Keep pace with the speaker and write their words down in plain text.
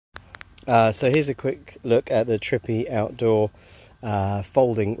So here's a quick look at the Trippy outdoor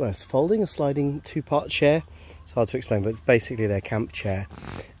folding, well, it's folding, a sliding two-part chair. It's hard to explain, but it's basically their camp chair.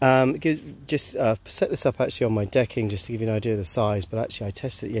 Just set this up actually on my decking just to give you an idea of the size, but actually I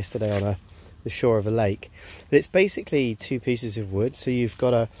tested it yesterday on the shore of a lake. But it's basically two pieces of wood. So you've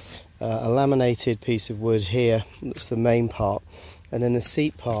got a laminated piece of wood here, that's the main part, and then the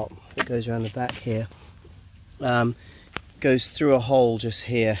seat part that goes around the back here goes through a hole just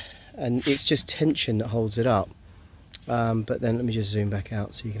here, and it's just tension that holds it up. But then let me just zoom back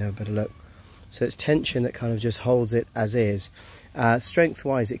out so you can have a better look. So it's tension that kind of just holds it as is. Strength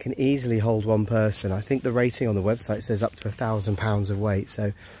wise, it can easily hold one person. I think the rating on the website says up to 1,000 pounds of weight,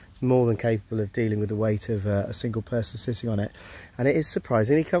 so it's more than capable of dealing with the weight of a single person sitting on it. And it is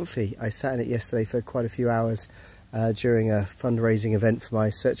surprisingly comfy. I sat in it yesterday for quite a few hours during a fundraising event for my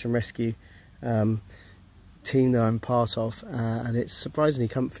search and rescue team that I'm part of, and it's surprisingly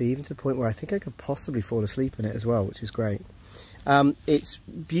comfy, even to the point where I think I could possibly fall asleep in it as well, which is great. It's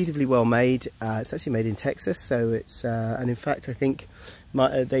beautifully well made. It's actually made in Texas, so it's and in fact I think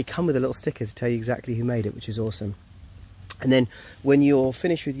they come with a little sticker to tell you exactly who made it, which is awesome. And then when you're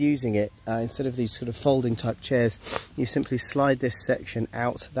finished with using it, instead of these sort of folding type chairs, you simply slide this section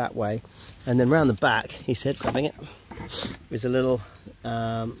out that way, and then round the back, he said, grabbing it, there's a little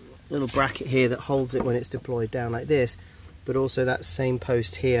bracket here that holds it when it's deployed down like this, but also that same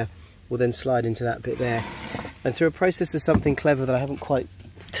post here will then slide into that bit there. And through a process of something clever that I haven't quite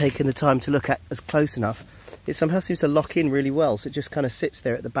taken the time to look at as close enough, it somehow seems to lock in really well, so it just kind of sits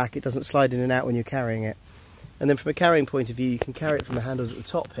there at the back. It doesn't slide in and out when you're carrying it. And then from a carrying point of view, you can carry it from the handles at the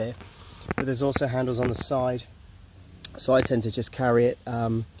top here, but there's also handles on the side, so I tend to just carry it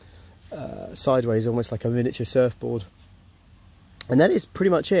sideways, almost like a miniature surfboard. And that is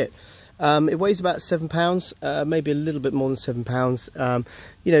pretty much it. It weighs about £7, maybe a little bit more than £7.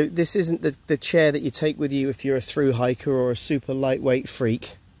 You know, this isn't the chair that you take with you if you're a thru hiker or a super lightweight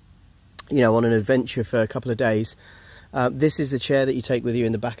freak, you know, on an adventure for a couple of days. This is the chair that you take with you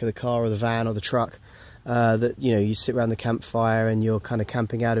in the back of the car or the van or the truck, that, you know, you sit around the campfire and you're kind of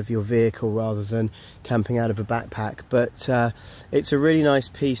camping out of your vehicle rather than camping out of a backpack. But it's a really nice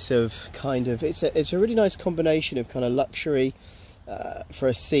piece of kind of, it's a really nice combination of kind of luxury for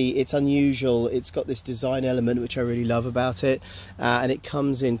a seat. It's unusual, it's got this design element which I really love about it, and it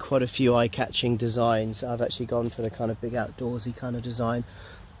comes in quite a few eye-catching designs. I've actually gone for the kind of big outdoorsy kind of design,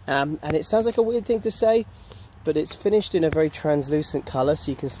 and it sounds like a weird thing to say, but it's finished in a very translucent colour,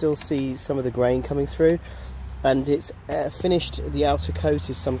 so you can still see some of the grain coming through, and it's finished, the outer coat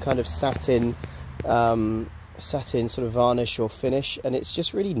is some kind of satin sort of varnish or finish, and it's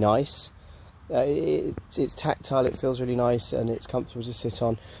just really nice. It's tactile, it feels really nice, and it's comfortable to sit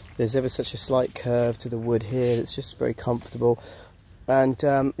on. There's ever such a slight curve to the wood here, it's just very comfortable, and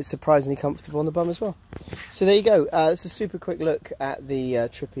it's surprisingly comfortable on the bum as well. So there you go, it's a super quick look at the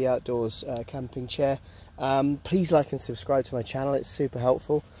Trippy Outdoors camping chair. Please like and subscribe to my channel, it's super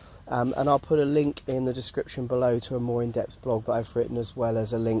helpful, and I'll put a link in the description below to a more in-depth blog that I've written, as well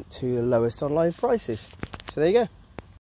as a link to the lowest online prices. So there you go.